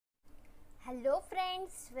Hello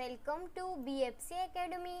friends, welcome to BFC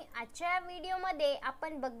academy. आजच्या व्हिडिओमध्ये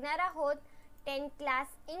आपण बघणार आहोत 10th class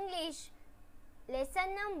English lesson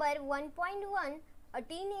number 1.1 अ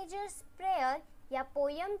टीनेजर्स प्रेयर या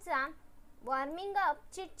पोयमचा वॉर्मिंग अप,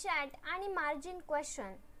 चिट चॅट आणि मार्जिन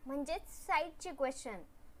क्वेश्चन म्हणजेच साइडचे क्वेश्चन।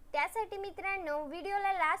 त्यासाठी मित्रांनो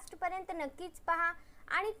व्हिडिओला लास्ट पर्यंत नक्कीच पहा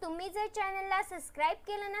आणि तुम्ही जर चॅनलला सबस्क्राइब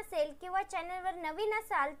केलं नसेल किंवा चॅनलवर नवीन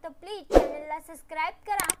असाल तर प्लीज चॅनलला सबस्क्राइब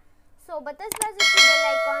करा। सोबतच बाजूची बेल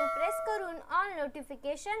आयकॉन प्रेस करून ऑल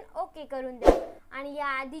नोटिफिकेशन ओके करून द्या। आणि या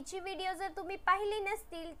आधीची व्हिडिओ जर तुम्ही पाहिली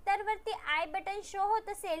नसतील तर वरती आय बटन शो होत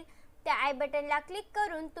असेल त्या आय बटनला क्लिक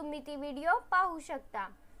करून तुम्ही ती व्हिडिओ पाहू शकता।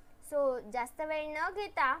 सो जास्त वेळ न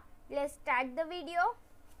घेता let's start the video.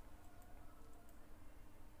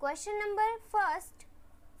 Question number first,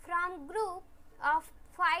 from group of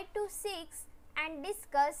 5 to 6 and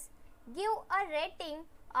discuss, give a rating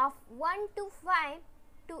of 1 to 5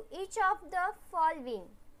 to each of the following.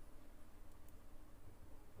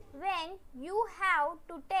 When you have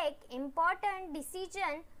to take important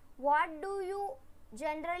decision, what do you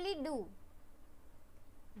generally do?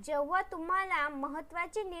 जेव्हा तुम्हाला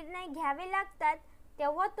महत्त्वाचे निर्णय घ्यावे लागतात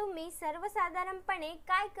तेव्हा तुम्ही सर्वसाधारणपणे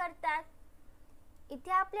काय करतात?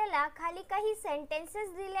 इथे आपल्याला खाली काही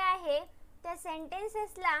सेंटेन्सेस दिले आहे, त्या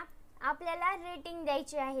सेंटेन्सेसला आपल्याला रेटिंग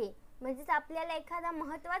द्यायची आहे। म्हणजे आपल्याला एखादा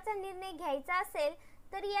महत्त्वाचा निर्णय घ्यायचा असेल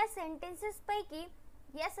तर या सेंटेन्सेस पैकी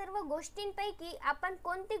या सर्व गोष्टींपैकी आपण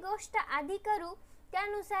कोणती गोष्ट आधी करू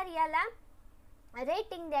त्यानुसार याला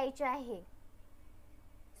रेटिंग द्यायची आहे।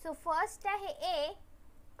 सो फर्स्ट आहे ए,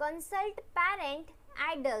 कन्सल्ट पॅरेंट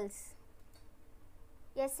आयडल्स।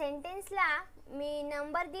 या सेंटेन्सला मी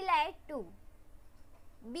नंबर दिलाय 2।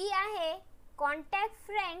 बी आहे कॉन्टॅक्ट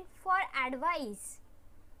फ्रेंड फॉर ॲडवाइस।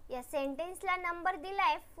 या सेंटेन्सला नंबर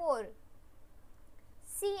दिलाय 4।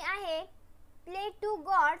 सी आहे play to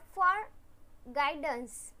God for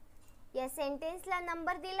guidance. या सेंटेन्सला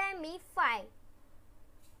नंबर दिलाय मी 5।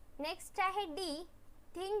 नेक्स्ट आहे D,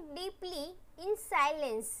 think deeply in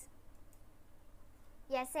silence.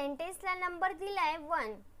 या सेंटेन्सला नंबर दिलाय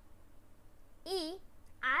 1। E,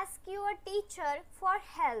 ask your teacher for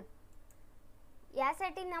help.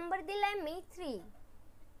 यासाठी नंबर दिलाय मी 3।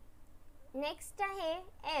 नेक्स्ट आहे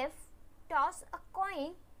F, toss a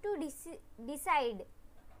coin to decide.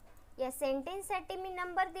 या सेंटेन्स साठी मी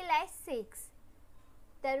नंबर दिलाय 6।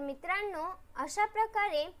 तर मित्रांनो अशा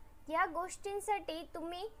प्रकारे या गोष्टींसाठी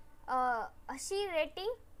तुम्ही अशी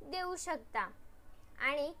रेटिंग देऊ शकता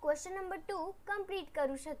आणि क्वेश्चन नंबर 2 कंप्लीट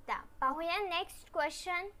करू शकता। पाहूया next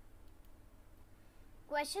question.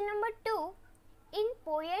 Question number 2, in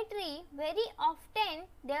poetry very often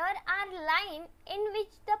there are lines in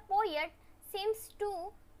which the poet seems to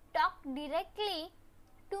talk directly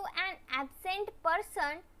to an absent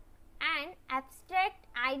person, an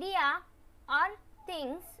abstract idea or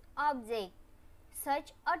things object.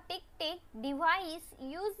 Such a tick-tick device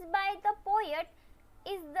used by the poet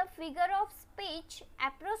is the figure of speech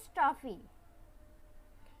apostrophe.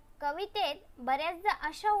 कवितेत बऱ्याचदा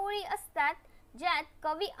अशा ओळी असतात ज्यात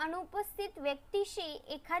कवी अनुपस्थित व्यक्तीशी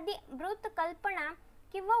एखादी मृत कल्पना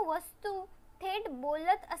किंवा वस्तू थेट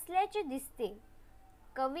बोलत असल्याचे दिसते।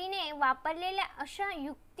 कवीने वापरलेल्या अशा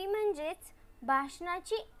युक्ती म्हणजेच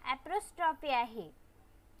भाषणाची apostrophe आहे।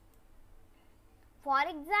 For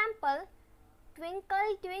example,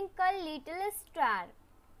 twinkle twinkle little star,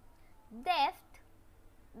 डेफ्ट,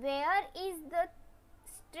 where is the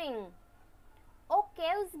string, O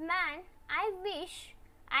caves man, I wish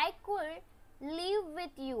I could live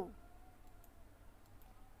with you.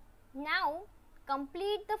 Now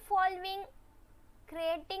complete the following,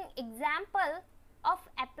 creating example of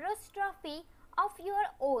apostrophe of your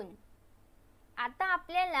own. आता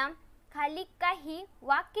आपल्याला खाली काही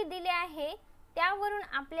वाक्य दिले आहे त्यावरून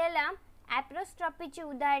आपल्याला apostropheची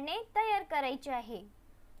उदाहरणे तयार करायची आहे।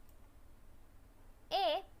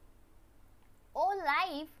 ए, ओ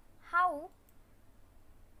life how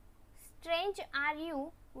strange R you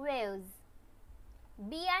waves.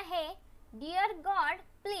 बी आहे dear God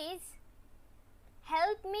please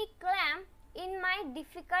help me climb in my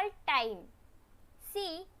difficult time. C,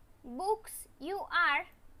 books you are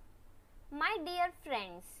my dear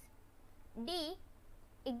friends. D,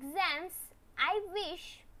 exams I wish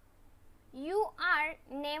you are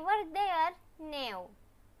never there now.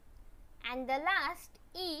 And the last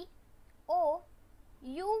E, oh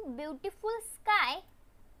you beautiful sky,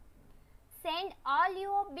 send all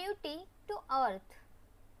your beauty to earth.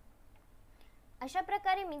 अशा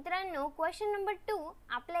प्रकारे मित्रांनो question number 2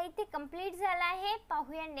 आपल्या इथे complete झाला आहे।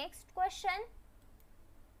 पाहूया next question.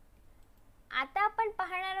 आता आपण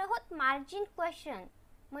पाहणार आहोत मार्जिन क्वेश्चन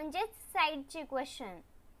म्हणजेच साइडचे question.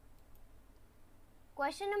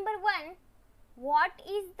 Question number 1. What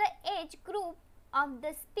is the age group of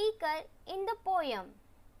the speaker in the poem?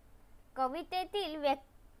 कवितेतील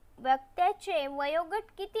वक्त्याचे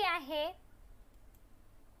वयोगट किती आहे?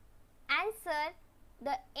 Answer.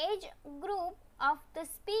 The age group of the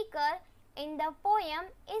speaker in the poem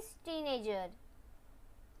is teenager,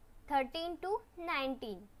 13 to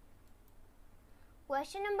 19.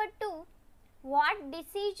 Question number 2. What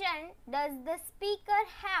decision does the speaker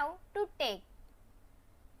have to take?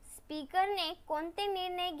 स्पीकरने कोणते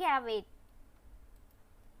निर्णय घ्यावेत?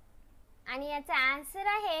 आणि याचा answer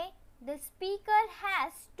आहे the speaker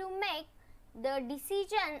has to make the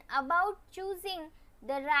decision about choosing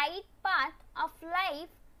the right path of life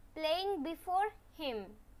playing before him.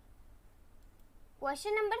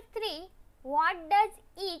 Question number 3. What does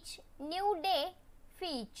each new day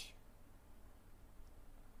fetch?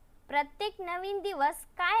 प्रत्येक नवीन दिवस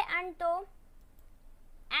काय आणतो?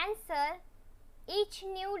 Answer. Each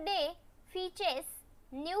new day fetches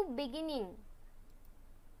new beginning.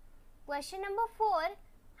 Question number 4.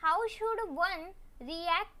 How should one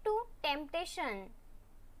react to temptation?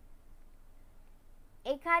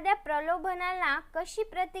 एखाद्या प्रलोभनाला कशी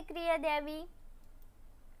प्रतिक्रिया द्यावी?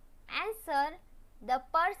 Answer. The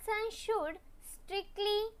person should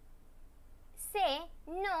strictly say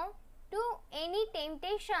no to any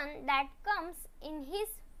temptation that comes in his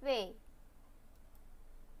way.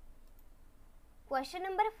 Question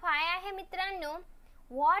number 5 आहे मित्रांनो.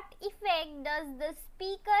 What effect does the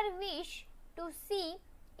speaker wish to see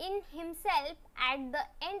in himself at the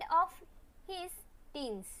end of his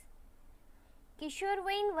teens?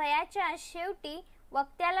 किशोरवयीन वयाच्या शेवटी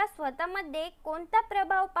वक्त्याला स्वतःमध्ये कोणता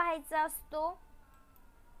प्रभाव पाहायचा असतो?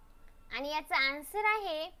 आणि याचा आन्सर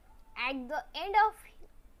आहे at the end of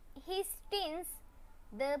his teens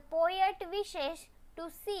the poet wishes to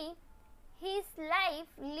see his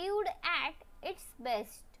life lived at its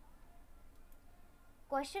best.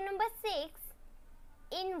 Question number 6.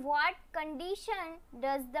 In what condition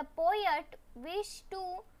does the poet wish to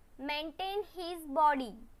maintain his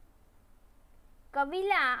body?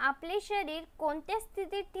 कवीला आपले शरीर कोणत्या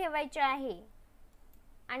स्थितीत ठेवायचे आहे?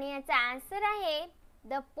 आणि याचा आन्सर आहे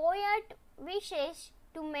the poet wishes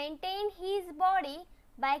to maintain his body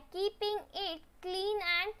by keeping it clean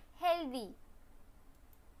and healthy.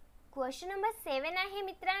 Question number 7 आहे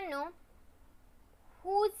मित्रांनो.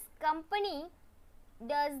 Whose company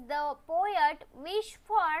does the poet wish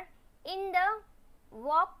for in the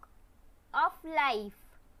walk of life?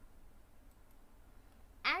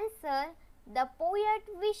 Answer. The poet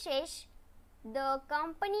wishes the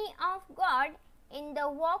company of God in the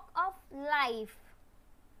walk of life.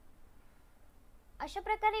 अशा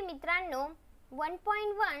प्रकारे मित्रांनो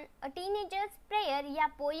 1.1 A Teenager's Prayer या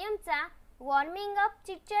पोयमचा warming up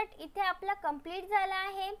chitchat इथे आपला complete झाला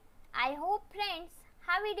आहे. I hope friends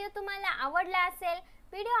हा video तुम्हाला आवडला असेल.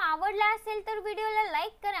 व्हिडिओ आवडला असेल तर व्हिडिओला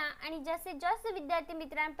लाईक करा आणि जास्तीत जास्त विद्यार्थी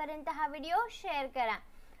मित्रांपर्यंत हा व्हिडिओ शेअर करा.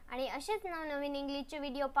 आणि असेच नवनवीन इंग्लिशचे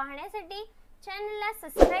व्हिडिओ पाहण्यासाठी चॅनलला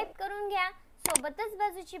सबस्क्राइब करून घ्या. सोबतच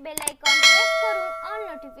बाजूची बेल आयकॉन प्रेस करून ऑल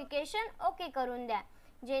नोटिफिकेशन ओके करून द्या,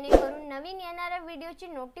 जेणेकरून नवीन येणाऱ्या व्हिडिओची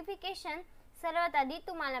नोटिफिकेशन सर्वात आधी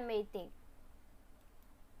तुम्हाला मिळते.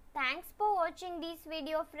 Thanks for watching this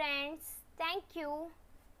video friends. Thank you.